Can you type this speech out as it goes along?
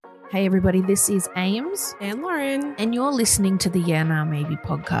Hey everybody, this is Ames. And Lauren. And you're listening to the Yeah Nah Maybe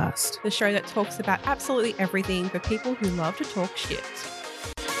podcast. The show that talks about absolutely everything for people who love to talk shit.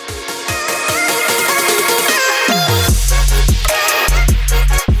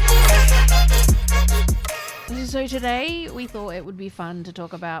 So today we thought it would be fun to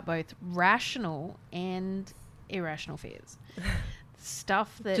talk about both rational and irrational fears.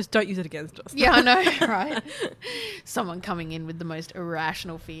 Stuff that... Just don't use it against us. Yeah, I know, right? Someone coming in with the most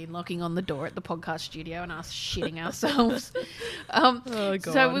irrational fear, knocking on the door at the podcast studio and us shitting ourselves. Oh, God.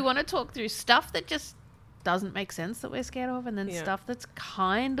 So we want to talk through stuff that just doesn't make sense that we're scared of, and then stuff that's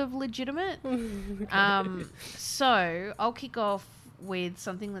kind of legitimate. Okay. So I'll kick off with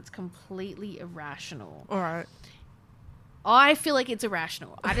something that's completely irrational. All right. I feel like it's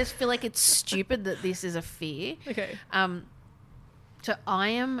irrational. I just feel like it's stupid that this is a fear. Okay. So I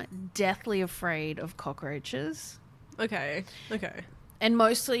am deathly afraid of cockroaches. Okay. And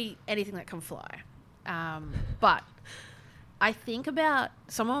mostly anything that can fly. But I think about,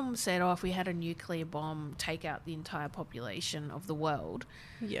 someone said, if we had a nuclear bomb take out the entire population of the world,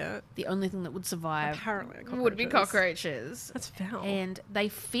 the only thing that would survive would be cockroaches. That's foul. And they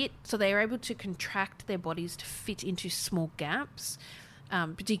fit, so they're able to contract their bodies to fit into small gaps.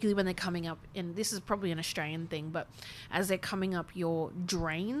 Particularly when they're coming up, and this is probably an Australian thing, but as they're coming up your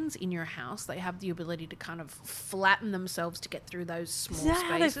drains in your house, they have the ability to kind of flatten themselves to get through those small spaces.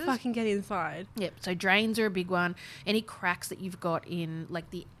 How they fucking get inside? Yep. So drains are a big one. Any cracks that you've got in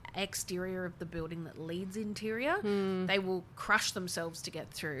like the exterior of the building that leads interior, they will crush themselves to get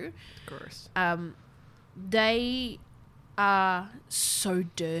through. Gross. They are so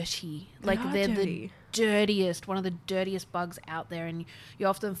dirty. They're the dirtiest, one of the dirtiest bugs out there, and you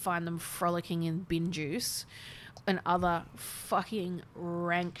often find them frolicking in bin juice and other fucking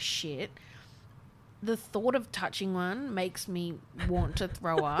rank shit. The thought of touching one makes me want to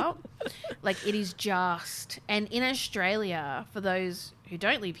throw up. It is just... And in Australia, for those who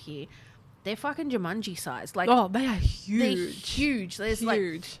don't live here, they're fucking Jumanji sized. They are huge. They're huge. There's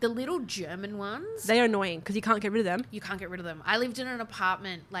huge. The little German ones. They're annoying because you can't get rid of them. You can't get rid of them. I lived in an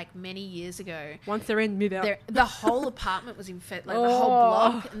apartment many years ago. Once they're in, move out. The whole apartment was infested. The whole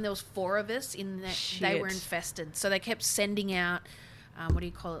block, and there was 4 of us in there. They were infested. So they kept sending out,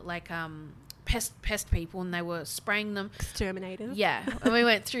 pest people, and they were spraying them. Exterminators. Yeah. And we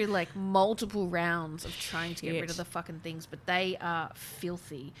went through multiple rounds of trying to get rid of the fucking things, but they are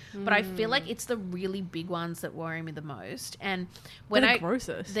filthy. But I feel like it's the really big ones that worry me the most. And when they're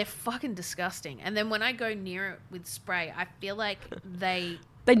grossest. They're fucking disgusting. And then when I go near it with spray, I feel like they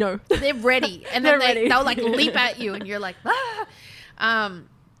know. They're ready. And then they'll leap at you, and you're like, ah.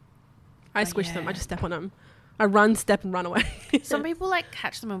 I squish them. I just step on them. I run, step, and run away. Some people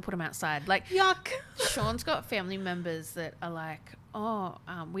catch them and put them outside. Yuck. Sean's got family members that are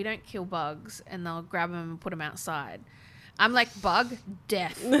we don't kill bugs, and they'll grab them and put them outside. I'm like, bug,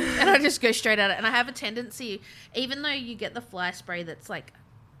 death. And I just go straight at it. And I have a tendency, even though you get the fly spray that's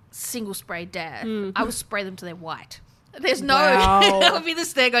single spray death, I will spray them till they're white. There's no, it'll be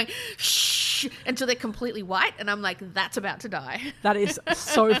this there going, shh, until they're completely white. And I'm like, that's about to die. That is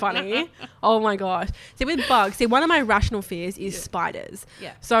so funny. Oh my gosh. See, with bugs, one of my rational fears is spiders.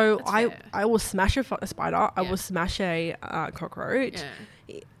 Yeah. So I will smash a spider. I will smash a cockroach.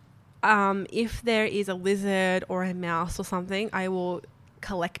 Yeah. If there is a lizard or a mouse or something, I will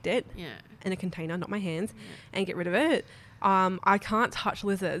collect it in a container, not my hands, and get rid of it. I can't touch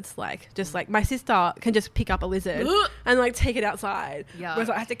lizards. My sister can just pick up a lizard and take it outside. Yeah.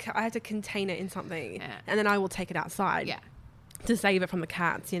 Whereas I have to contain it in something, and then I will take it outside to save it from the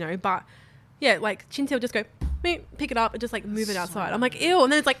cats, But Chinty will just go pick it up and just move it outside. I'm like, ew,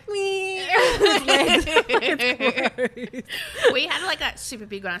 and then it's it's we had that super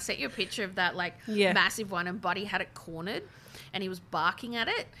big one. I sent you a picture of that massive one, and Buddy had it cornered, and he was barking at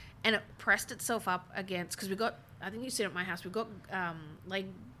it, and it pressed itself up against, because we got, I think you've seen it at my house, we've got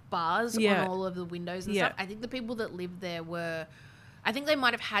bars on all of the windows and stuff. I think the people that lived there I think they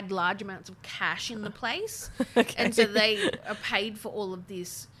might have had large amounts of cash in the place. Okay. And so they are paid for all of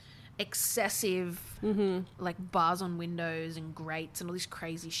this excessive bars on windows and grates and all this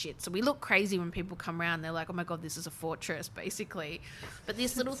crazy shit. So we look crazy when people come around. They're like, oh my God, this is a fortress, basically. But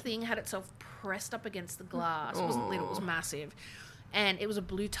this little thing had itself pressed up against the glass. It wasn't little, it was massive. And it was a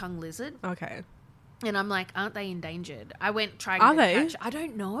blue tongue lizard. Okay. And I'm like, aren't they endangered? I went trying to catch it. I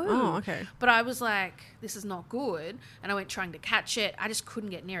don't know. Oh, okay. But I was like, this is not good. And I went trying to catch it. I just couldn't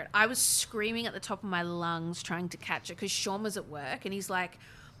get near it. I was screaming at the top of my lungs trying to catch it, because Sean was at work, and he's like,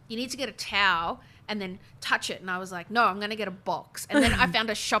 you need to get a towel and then touch it. And I was like, no, I'm going to get a box. And then I found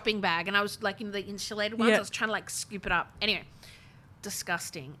a shopping bag, and I was in the insulated ones. I was trying to scoop it up. Anyway,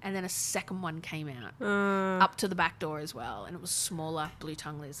 disgusting. And then a second one came out up to the back door as well, and it was smaller blue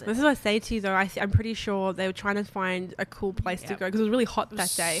tongue lizard. This is what I say to you though. I'm pretty sure they were trying to find a cool place to go because it was really hot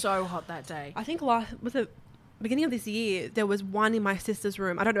that day. So hot that day. I think beginning of this year there was one in my sister's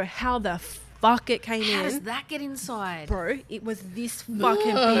room. I don't know how the fuck it came in. How does that get inside, bro? It was this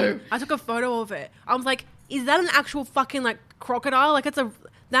fucking big. I took a photo of it. I was like, is that an actual fucking like crocodile? Like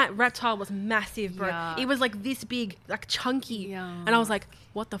that reptile was massive, bro. Yuck. It was like this big, like chunky. Yuck. And I was like,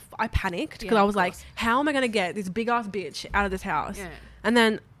 what the I panicked because I was like, how am I going to get this big ass bitch out of this house? Yeah. And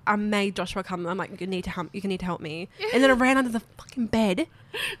then I made Joshua come. I'm like, you need to help me. And then I ran under the fucking bed.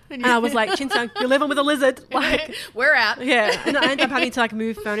 And I was like, Chin-Sung, you're living with a lizard. Like, we're out. Yeah. And I ended up having to like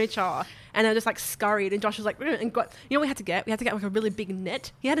move furniture. And I just like scurried. And Josh was like, and got, you know what we had to get? We had to get like a really big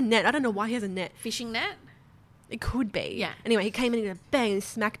net. He had a net. I don't know why he has a net. Fishing net? It could be. Yeah. Anyway, he came in and bang and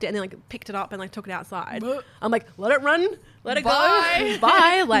smacked it and then like picked it up and like took it outside. I'm like, let it run. Let it go.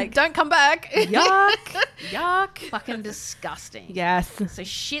 Bye. Like, don't come back. Yuck. Yuck. Fucking disgusting. Yes. So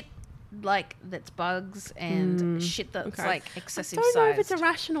shit like that's bugs and shit that's like excessive size. I don't know if it's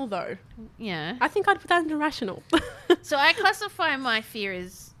irrational though. Yeah. I think I'd put that in irrational. So I classify my fear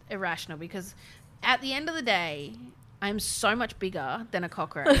as irrational because at the end of the day, I'm so much bigger than a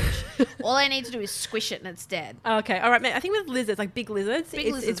cockroach. All I need to do is squish it and it's dead. Okay, all right, mate. I think with lizards, like big lizards,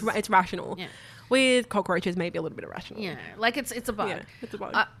 it's rational. Yeah. With cockroaches, maybe a little bit irrational. Yeah, like it's a bug. Yeah, it's a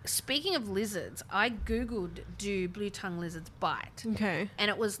bug. Speaking of lizards, I googled, do blue tongue lizards bite? Okay.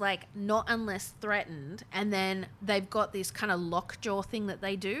 And it was like, not unless threatened. And then they've got this kind of lockjaw thing that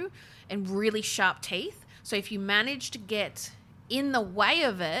they do and really sharp teeth. So if you manage to get in the way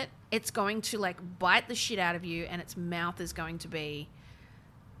of it, it's going to like bite the shit out of you and its mouth is going to be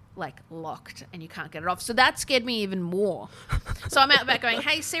like locked and you can't get it off. So that scared me even more. So I'm out back going,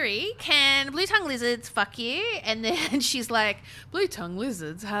 hey Siri, can blue tongue lizards fuck you? And then she's like, blue tongue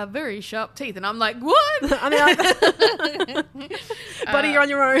lizards have very sharp teeth. And I'm like, what? I mean, buddy, you're on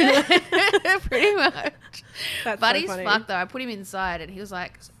your own. Pretty much. That's Buddy's so funny. fucked though. I put him inside and he was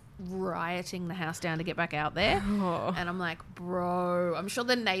like rioting the house down to get back out there. And I'm like, bro, I'm sure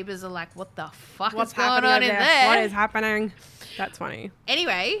the neighbors are like, what the fuck is going on in there? What is happening? That's funny.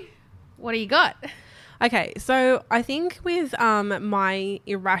 Anyway, what do you got? Okay, so I think with my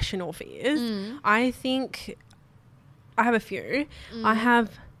irrational fears, I think I have a few. I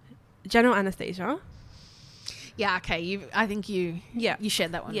have general anesthesia. Yeah, okay. I think you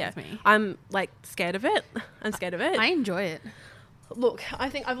shared that one with me. I'm like scared of it. I'm scared of it. I enjoy it. Look, I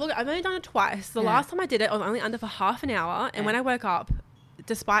think I've only done it twice. The last time I did it, I was only under for half an hour. And when I woke up,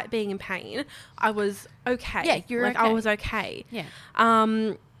 despite being in pain, I was okay. Yeah, you're okay. I was okay. Yeah.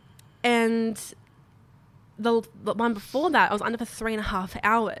 And the one before that, I was under for 3.5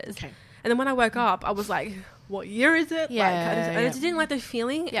 hours. Okay. And then when I woke up, I was like, what year is it? Yeah. Like, I just didn't like the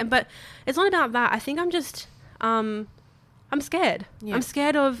feeling. Yeah. But it's not about that. I think I'm just, I'm scared. Yeah. I'm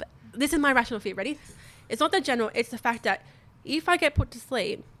scared of, this is my rational fear. Ready? It's not the general, it's the fact that if I get put to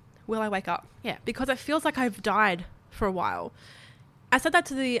sleep, will I wake up? Yeah. Because it feels like I've died for a while. I said that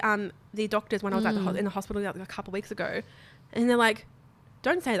to the doctors when I was in the hospital like a couple of weeks ago. And they're like,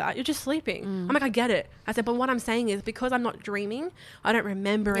 don't say that. You're just sleeping. I'm like, I get it. I said, but what I'm saying is because I'm not dreaming, I don't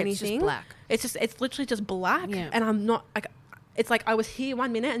remember anything. It's just black. It's literally just black. Yeah. And I'm not like, it's like I was here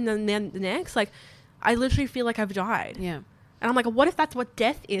 1 minute and then the next, like I literally feel like I've died. Yeah. And I'm like, what if that's what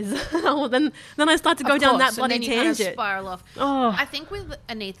death is? Well, then I start to go down that bloody tangent. Kind of spiral off. Oh. I think with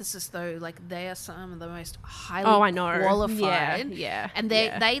anaesthetists though, like they are some of the most highly qualified. Yeah. And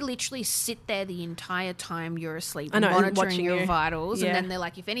they literally sit there the entire time you're asleep, monitoring your vitals. Yeah. And then they're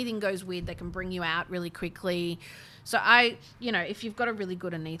like, if anything goes weird, they can bring you out really quickly. So if you've got a really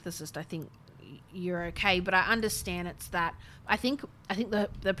good anaesthetist, I think you're okay. But I understand it's that. I think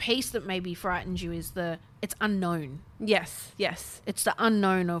the piece that maybe frightens you is it's unknown. Yes. It's the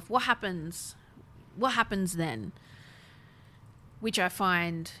unknown of what happens then, which I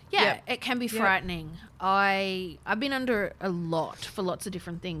find, it can be frightening. I've been under a lot for lots of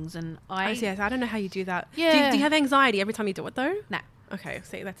different things, and I don't know how you do that. Yeah. Do you have anxiety every time you do it though? No. Okay,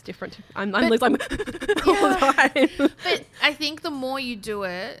 see, that's different. I'm all the time. But I think the more you do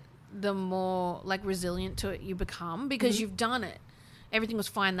it, the more like resilient to it you become because you've done it. Everything was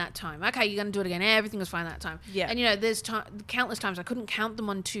fine that time. Okay, you're going to do it again. Everything was fine that time. Yeah. And there's countless times I couldn't count them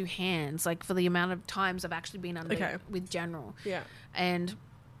on two hands, like for the amount of times I've actually been under with general. Yeah. And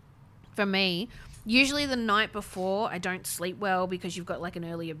for me, usually the night before I don't sleep well because you've got like an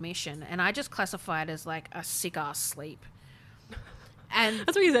early admission, and I just classify it as like a sick ass sleep. And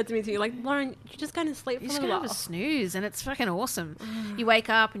that's what you said to me too. Like, Lauren, you're just going to sleep for a little while. You just have a snooze, and it's fucking awesome. You wake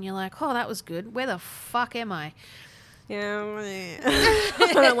up and you're like, oh, that was good. Where the fuck am I? Yeah.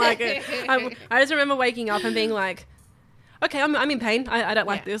 I don't like it. I just remember waking up and being like, okay, I'm in pain. I don't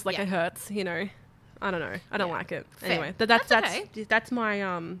like this. Like it hurts, you know. I don't know. I don't like it. Fair. Anyway, that's my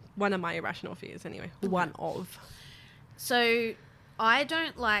one of my irrational fears anyway. One of. So I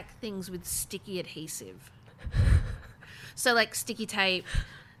don't like things with sticky adhesive. So like sticky tape,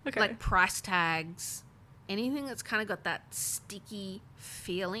 like price tags, anything that's kind of got that sticky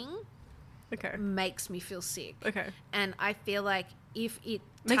feeling makes me feel sick. Okay. And I feel like if it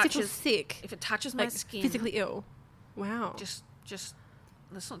makes you feel sick, if it touches my skin, physically ill. Wow. Just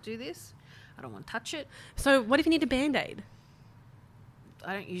let's not do this. I don't want to touch it. So what if you need a Band-Aid?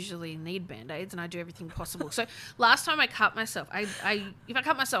 I don't usually need Band-Aids, and I do everything possible. So last time I cut myself, if I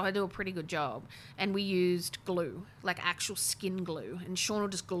cut myself, I do a pretty good job. And we used glue, like actual skin glue. And Sean will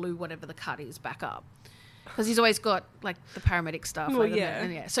just glue whatever the cut is back up. Because he's always got, like, the paramedic stuff. Well,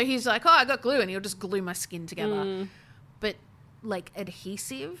 yeah. So he's like, oh, I got glue. And he'll just glue my skin together. But, like,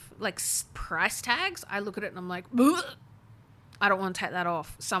 adhesive, like price tags, I look at it and I'm like, ugh. I don't want to take that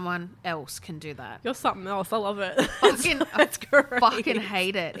off. Someone else can do that. You're something else. I love it. That's great. Fucking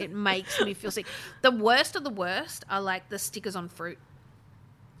hate it. It makes me feel sick. The worst of the worst are like the stickers on fruit.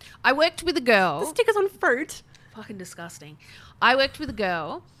 I worked with a girl. The stickers on fruit? Fucking disgusting. I worked with a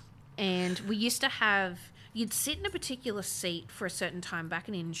girl and we used to have... You'd sit in a particular seat for a certain time back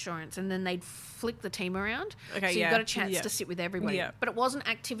in insurance and then they'd flick the team around. Okay, so you got a chance to sit with everybody. Yeah. But it wasn't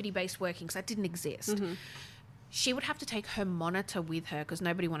activity-based working because that didn't exist. Mm-hmm. She would have to take her monitor with her because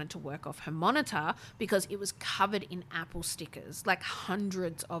nobody wanted to work off her monitor because it was covered in apple stickers, like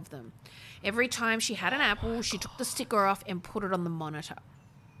hundreds of them. Every time she had an apple, she took the sticker off and put it on the monitor.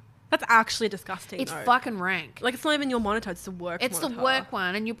 That's actually disgusting. It's fucking rank. Like, it's not even your monitor, it's the work monitor. It's the work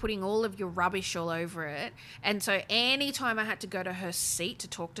one, and you're putting all of your rubbish all over it. And so anytime I had to go to her seat to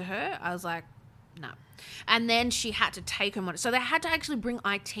talk to her, I was like, no. And then she had to take her monitor. So they had to actually bring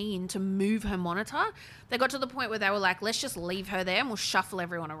IT in to move her monitor. They got to the point where they were like, let's just leave her there and we'll shuffle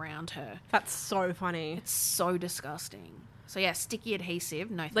everyone around her. That's so funny. It's so disgusting. So yeah, sticky adhesive,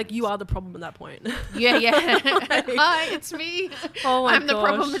 no thanks. Like, you are the problem at that point. Yeah. Hi, it's me. Oh my gosh. I'm the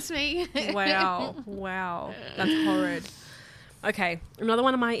problem, it's me. Wow. That's horrid. Okay, another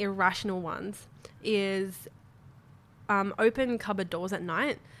one of my irrational ones is open cupboard doors at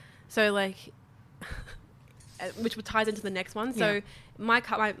night. So like... which ties into the next one. So my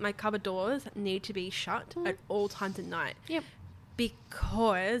cupboard doors need to be shut at all times at night. Yep.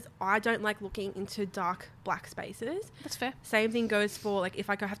 Because I don't like looking into dark black spaces. That's fair. Same thing goes for like if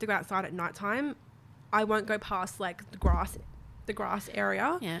I have to go outside at nighttime, I won't go past like the grass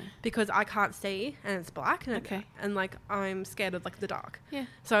area because I can't see and it's black and like I'm scared of like the dark. Yeah.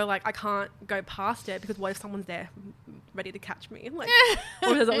 So like I can't go past it because what if someone's there ready to catch me? Like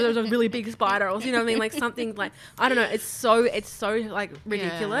or there's a really big spider or you know what I mean? Like something like I don't know, it's so like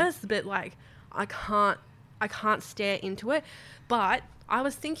ridiculous, but like I can't stare into it. But I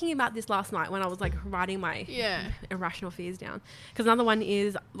was thinking about this last night when I was like writing my irrational fears down. Because another one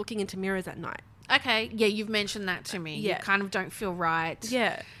is looking into mirrors at night. Okay. Yeah, you've mentioned that to me. Yeah. You kind of don't feel right.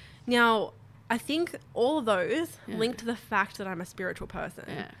 Yeah. Now, I think all of those link to the fact that I'm a spiritual person.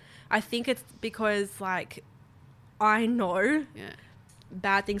 Yeah. I think it's because like I know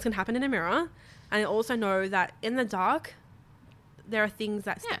bad things can happen in a mirror. And I also know that in the dark, there are things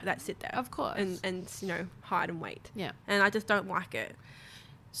that sit there. Of course. And you know, hide and wait. Yeah. And I just don't like it.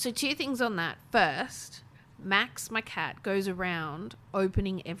 So 2 things on that. First, Max, my cat, goes around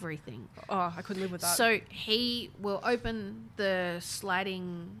opening everything. Oh, I couldn't live with that. So he will open the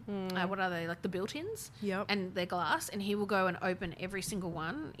sliding, what are they, like the built-ins? Yep. And they're glass, and he will go and open every single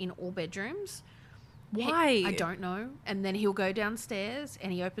one in all bedrooms. Why? I don't know. And then he'll go downstairs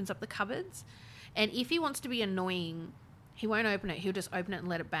and he opens up the cupboards. And if he wants to be annoying, he won't open it. He'll just open it and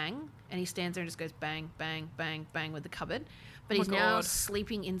let it bang. And he stands there and just goes bang, bang, bang, bang with the cupboard. But he's now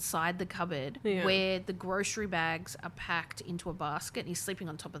sleeping inside the cupboard where the grocery bags are packed into a basket. And he's sleeping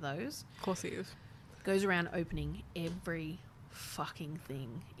on top of those. Of course he is. Goes around opening every fucking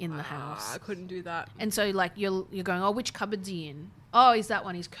thing in the house. I couldn't do that. And so like you're going, oh, which cupboard's he in? Oh, he's that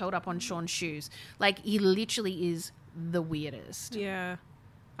one. He's curled up on Sean's shoes. Like he literally is the weirdest. Yeah.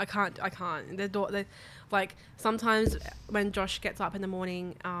 I can't. Like sometimes when Josh gets up in the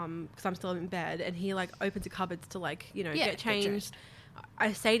morning, because I'm still in bed, and he like opens the cupboards to like, you know, get changed.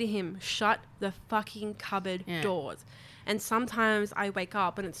 I say to him, shut the fucking cupboard doors. And sometimes I wake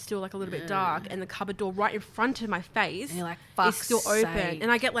up and it's still like a little bit dark and the cupboard door right in front of my face and you're like, is still open. And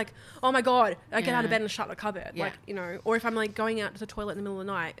I get like, oh my God, I get out of bed and shut the cupboard. Like, you know, or if I'm like going out to the toilet in the middle of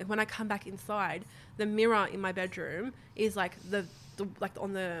the night, and when I come back inside, the mirror in my bedroom is like the like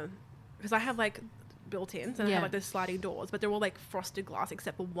on the, because I have like built-ins, and they have like those sliding doors, but they're all like frosted glass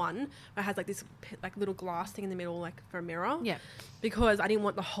except for one that has like this like little glass thing in the middle, like for a mirror. Yeah. Because I didn't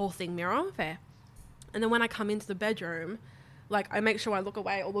want the whole thing mirror. Fair. And then when I come into the bedroom, like I make sure I look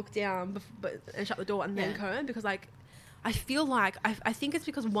away or look down and shut the door and then comb, because like I feel like I think it's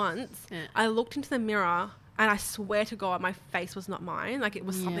because once I looked into the mirror and I swear to God my face was not mine. Like it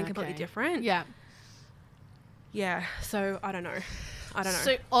was something completely different. Yeah. Yeah. So I don't know.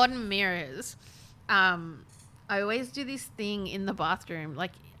 So on mirrors, I always do this thing in the bathroom.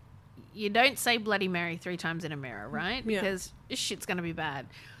 Like you don't say Bloody Mary 3 times in a mirror, right? Because this shit's going to be bad.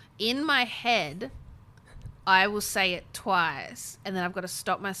 In my head, I will say it twice, and then I've got to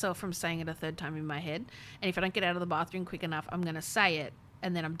stop myself from saying it a third time in my head. And if I don't get out of the bathroom quick enough, I'm going to say it,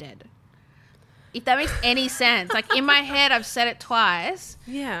 and then I'm dead. If that makes any sense. Like, in my head, I've said it twice.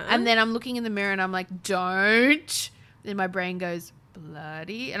 Yeah. And then I'm looking in the mirror, and I'm like, don't. Then my brain goes,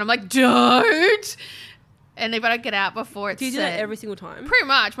 bloody. And I'm like, don't. And if I don't get out before it's Do you do that every single time? Pretty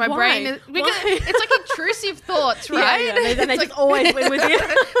much. My brain is... Because it's like intrusive thoughts, right? Yeah. They just always win with you.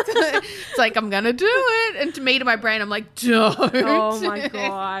 It's like, I'm going to do it. And to me, to my brain, I'm like, don't. Oh, my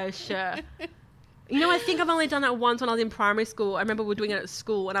gosh. You know, I think I've only done that once when I was in primary school. I remember we were doing it at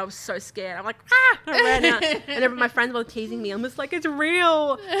school, and I was so scared. I'm like, I ran out. And my friends were teasing me. I'm just like, it's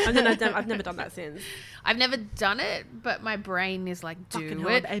real. And then I've never done that since. I've never done it, but my brain is like, do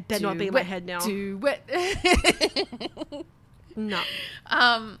it. It better not be in my head now. Do it. No.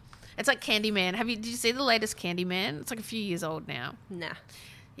 It's like Candyman. Did you see the latest Candyman? It's like a few years old now. Nah.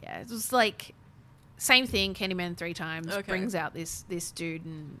 Yeah, it was like same thing. Candyman 3 times brings out this dude,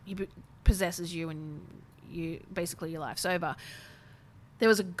 and he possesses you, and your life's over. There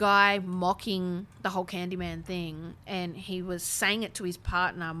was a guy mocking the whole Candyman thing, and he was saying it to his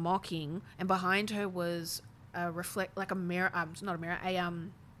partner, mocking, and behind her was a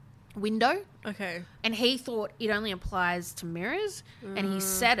window. Okay. And he thought it only applies to mirrors, and he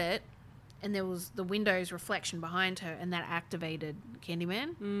said it, and there was the window's reflection behind her, and that activated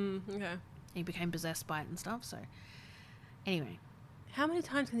Candyman. Okay. He became possessed by it and stuff. So, anyway, how many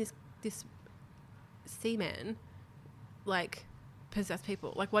times can this seaman like possess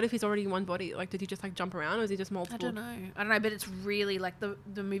people? Like, what if he's already in one body? Like, did he just like jump around, or is he just multiple? I don't know, but it's really like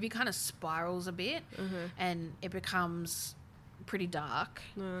the movie kind of spirals a bit, and it becomes pretty dark.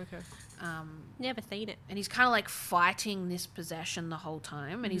 Oh, okay. Never seen it. And he's kind of like fighting this possession the whole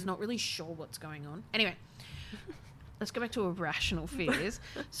time, and he's not really sure what's going on. Anyway, let's go back to irrational fears.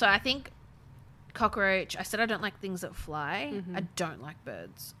 So I think cockroach. I said I don't like things that fly. I don't like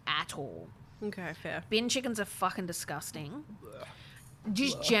birds at all. Okay, fair. Bin chickens are fucking disgusting.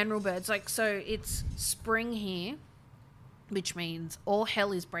 Just general birds. Like, so it's spring here, which means all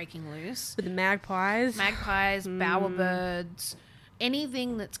hell is breaking loose. With the magpies, bowerbirds,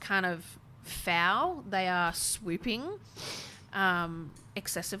 anything that's kind of foul, they are swooping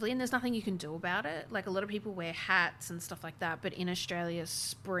excessively, and there's nothing you can do about it. Like, a lot of people wear hats and stuff like that, but in Australia,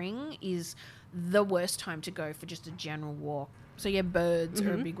 spring is the worst time to go for just a general walk. So yeah, birds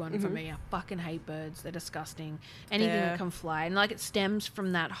are a big one for me. I fucking hate birds. They're disgusting. Anything that can fly. And like, it stems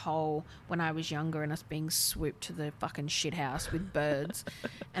from that whole when I was younger and us being swooped to the fucking shit house with birds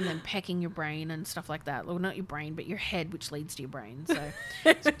and then pecking your brain and stuff like that. Well, not your brain, but your head, which leads to your brain. So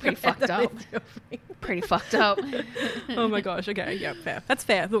it's pretty fucked up. Pretty fucked up. Oh my gosh. Okay. Yeah, fair. That's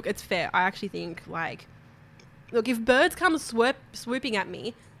fair. Look, it's fair. I actually think, like, look, if birds come swooping at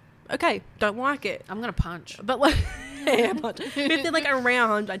me, okay, don't like it. I'm going to punch. But like, yeah, punch. If they're like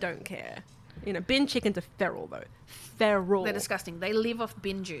around, I don't care. You know, bin chickens are feral though. Feral. They're disgusting. They live off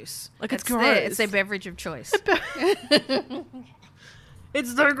bin juice. Like, it's gross. It's their beverage of choice.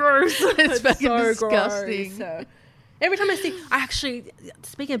 It's so gross. It's fucking so disgusting. Gross. Every time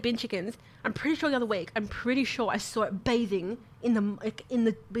speaking of bin chickens, I'm pretty sure the other week, I saw it bathing in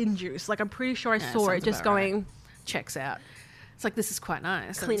the bin juice. Like, I'm pretty sure I saw it just going... Right. Checks out. It's like, this is quite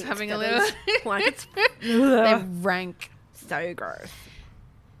nice. Cleaning having a little... like, it's... They're rank. So gross.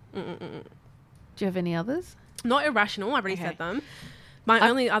 Do you have any others? Not irrational. I've already said them. My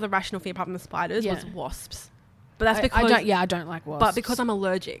only other rational fear apart from the spiders was wasps. But that's because... I don't like wasps. But because I'm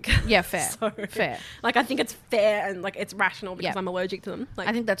allergic. Yeah, fair. So, fair. Like, I think it's fair and, like, it's rational because I'm allergic to them. Like,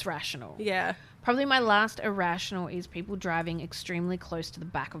 I think that's rational. Yeah. Probably my last irrational is people driving extremely close to the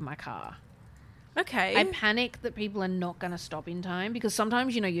back of my car. Okay. I panic that people are not going to stop in time because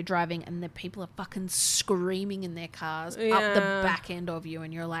sometimes, you know, you're driving and the people are fucking screaming in their cars up the back end of you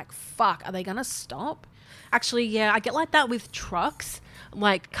and you're like, fuck, are they going to stop? Actually, yeah, I get like that with trucks.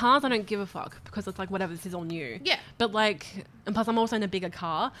 Like, cars, I don't give a fuck because it's like, whatever, this is all new. Yeah. But like, and plus I'm also in a bigger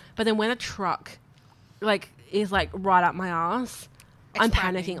car. But then when a truck like is like right up my ass, I'm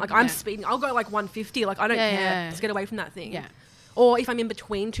panicking. Like, I'm speeding. I'll go like 150. Like, I don't care. Let's get away from that thing. Yeah. Or if I'm in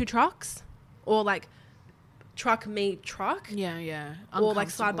between two trucks, or like truck meet truck. Yeah. Or like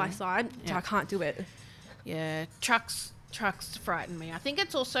side by side. So I can't do it. Yeah. Trucks frighten me. I think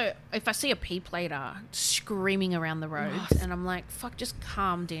it's also if I see a P-plater screaming around the road and I'm like, fuck, just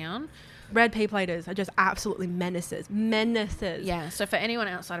calm down. Red P-platers are just absolutely menaces. Yeah. So for anyone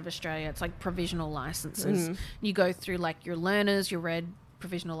outside of Australia, it's like provisional licenses. You go through like your learners, your red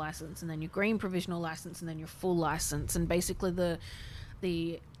provisional license, and then your green provisional license, and then your full license. And basically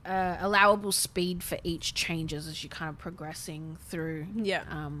the allowable speed for each changes as you're kind of progressing through. Yeah.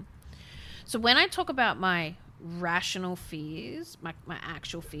 So when I talk about my rational fears, my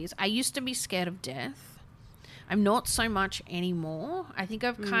actual fears, I used to be scared of death. I'm not so much anymore. I think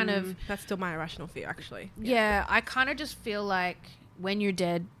I've kind of... That's still my irrational fear, actually. Yeah, I kind of just feel like when you're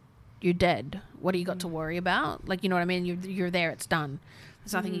dead, you're dead. What do you got to worry about? Like, you know what I mean? You're there, it's done.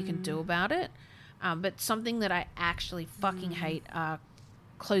 There's nothing you can do about it. But something that I actually fucking hate are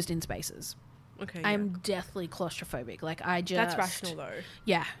closed-in spaces. Okay. I'm deathly claustrophobic. Like, I just... That's rational, though.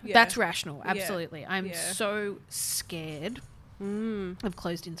 Yeah, that's rational. Absolutely. I'm so scared of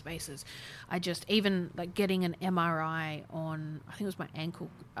closed-in spaces. I just... Even, like, getting an MRI on... I think it was my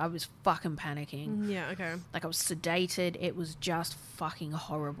ankle. I was fucking panicking. Yeah, okay. Like, I was sedated. It was just fucking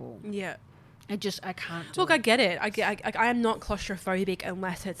horrible. Yeah. I can't do Look, it. I get it. I am not claustrophobic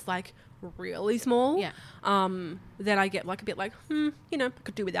unless it's, like, really small. Yeah. Then I get like a bit like, you know, I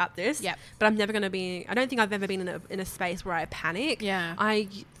could do without this. Yeah. But I'm never going to be, I don't think I've ever been in a space where I panic. Yeah.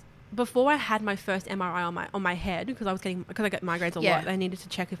 Before I had my first MRI on my head, because I get migraines a lot, I needed to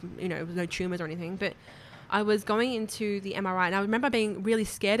check if, you know, there was no tumors or anything. But I was going into the MRI, and I remember being really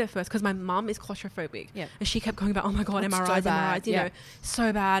scared at first because my mum is claustrophobic. Yeah. And she kept going about, oh my God, It's MRIs, so bad. MRIs, you know,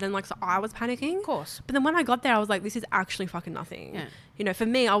 so bad. And like, so I was panicking. Of course. But then when I got there, I was like, this is actually fucking nothing. Yeah. You know, for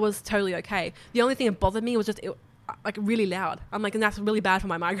me, I was totally okay. The only thing that bothered me was just like really loud. I'm like, and that's really bad for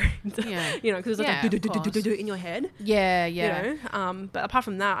my migraines. Yeah. You know, because it's like do in your head. Yeah. You know, but apart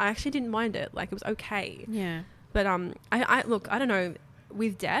from that, I actually didn't mind it. Like, it was okay. Yeah. But I look, I don't know,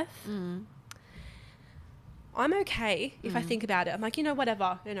 with death, I'm okay if I think about it. I'm like, you know,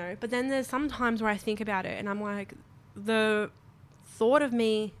 whatever, you know. But then there's some times where I think about it and I'm like, the thought of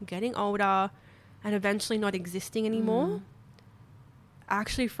me getting older and eventually not existing anymore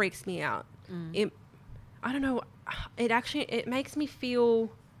actually freaks me out. I don't know. It makes me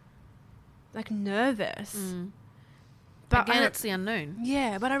feel like nervous. But again, it's the unknown.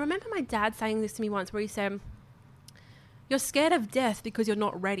 Yeah, but I remember my dad saying this to me once where he said, you're scared of death because you're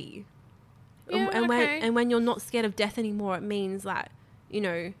not ready. Yeah, and when you're not scared of death anymore, it means that, you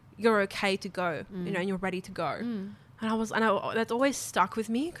know, you're okay to go, you know, and you're ready to go. And that's always stuck with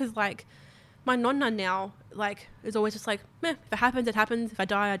me because, like, my nonna now, like, is always just like, meh, if it happens, it happens. If I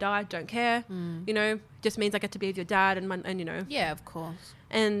die, I die. Don't care. You know, just means I get to be with your dad and you know. Yeah, of course.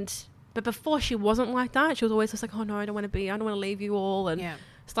 But before she wasn't like that. She was always just like, oh no, I don't want to leave you all and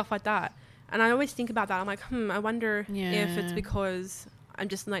stuff like that. And I always think about that. I'm like, I wonder if it's because I'm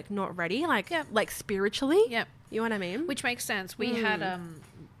just like not ready, like spiritually. Yeah. You know what I mean? Which makes sense. We had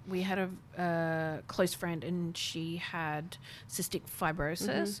a close friend and she had cystic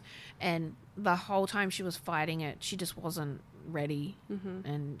fibrosis and the whole time she was fighting it, she just wasn't ready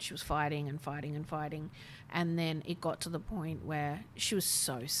and she was fighting and then it got to the point where she was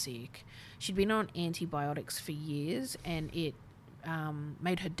so sick. She'd been on antibiotics for years and it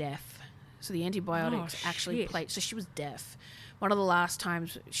made her deaf. So the antibiotics actually played. So she was deaf. One of the last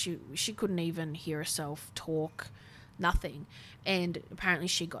times she couldn't even hear herself talk, nothing. And apparently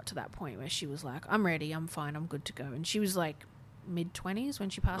she got to that point where she was like, I'm ready, I'm fine, I'm good to go. And she was like mid-20s when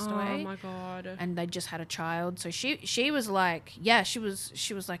she passed away. Oh my God. And they just had a child. So she was like, yeah, she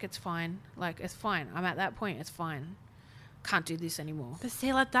was like, it's fine. Like, it's fine. I'm at that point, it's fine. Can't do this anymore. But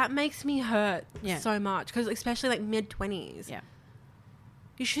see, like, that makes me hurt so much. Because especially like mid-20s. Yeah.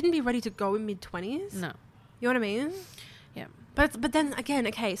 You shouldn't be ready to go in mid-20s. No. You know what I mean? Yeah. But then again,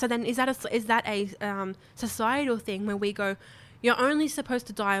 okay, so then is that a societal thing where we go, you're only supposed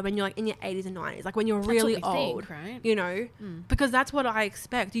to die when you're like in your 80s and 90s, like when you're really old, right? You know? Because that's what I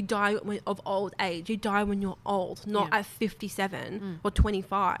expect. You die of old age. You die when you're old, not at 57 or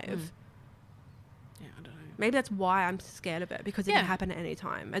 25. Yeah, I don't know. Maybe that's why I'm scared of it, because it can happen at any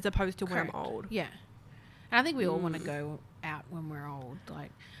time, as opposed to when I'm old. Yeah. And I think we all want to go out when we're old.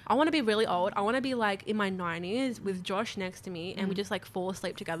 Like, I want to be really old. I want to be like in my 90s with Josh next to me and we just like fall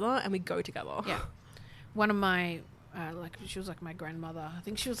asleep together and we go together. Yeah. One of my, she was like my grandmother. I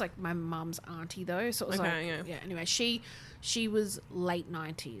think she was like my mum's auntie though. So it was anyway, she was late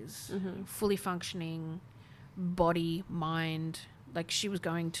 90s, fully functioning, body, mind, Like, she was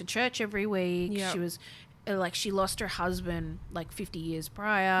going to church every week. Yep. She was like, she lost her husband like 50 years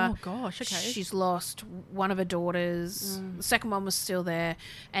prior. Oh gosh, okay. She's lost one of her daughters. The second one was still there,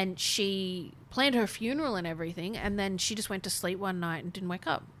 and she planned her funeral and everything, and then she just went to sleep one night and didn't wake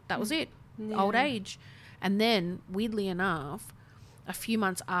up. That was it. Old age. And then, weirdly enough, a few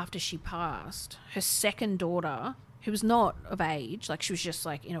months after she passed, her second daughter, who was not of age, like she was just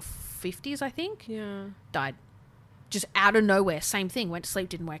like in her 50s, I think, died. Just out of nowhere. Same thing. Went to sleep,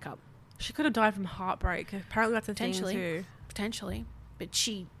 didn't wake up. She could have died from heartbreak. Apparently that's a thing too. Potentially. But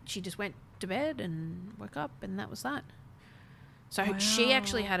she just went to bed and woke up, and that was that. So she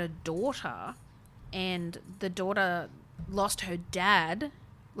actually had a daughter, and the daughter lost her dad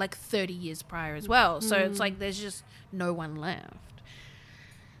like 30 years prior as well. So it's like there's just no one left.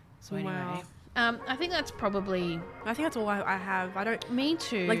 So anyway. I think that's probably... I think that's all I have. I don't... Me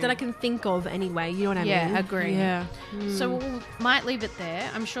too. Like, that I can think of anyway. You know what I mean? Yeah, agree. Yeah. So we might leave it there.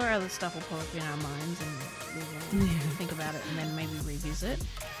 I'm sure other stuff will pop up in our minds and we will think about it and then maybe revisit.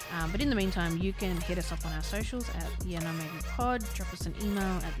 But in the meantime, you can hit us up on our socials at @YeahNoMaybePod. Drop us an email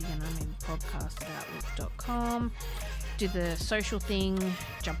at YeahNoMaybePodcast@outlook.com. Do the social thing.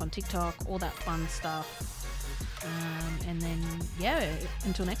 Jump on TikTok. All that fun stuff. And then,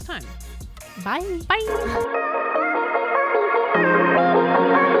 until next time. Bye. Bye.